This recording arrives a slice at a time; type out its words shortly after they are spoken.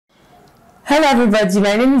Hello everybody,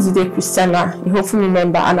 my name is Christiana, a HopefulMe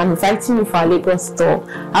member, and I'm inviting you for our Lagos store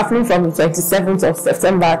happening from the 27th of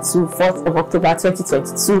September to 4th of October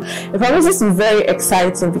 2022. The promises is very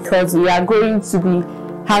exciting because we are going to be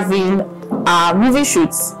having movie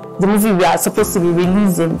shoots. The movie we are supposed to be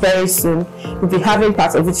releasing very soon. We'll be having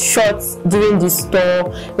part of it shot during the store.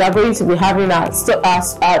 We are going to be having our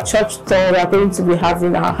church store. We are going to be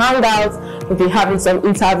having our hangouts. We'll be having some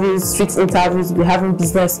interviews, street interviews. We'll be having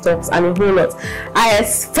business talks and a whole lot. I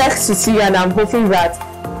expect to see you, and I'm hoping that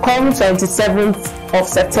come 27th of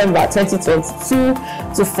September 2022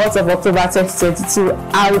 to 4th of October 2022,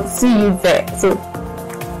 I'll see you there. So,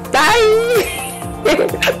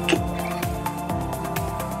 bye!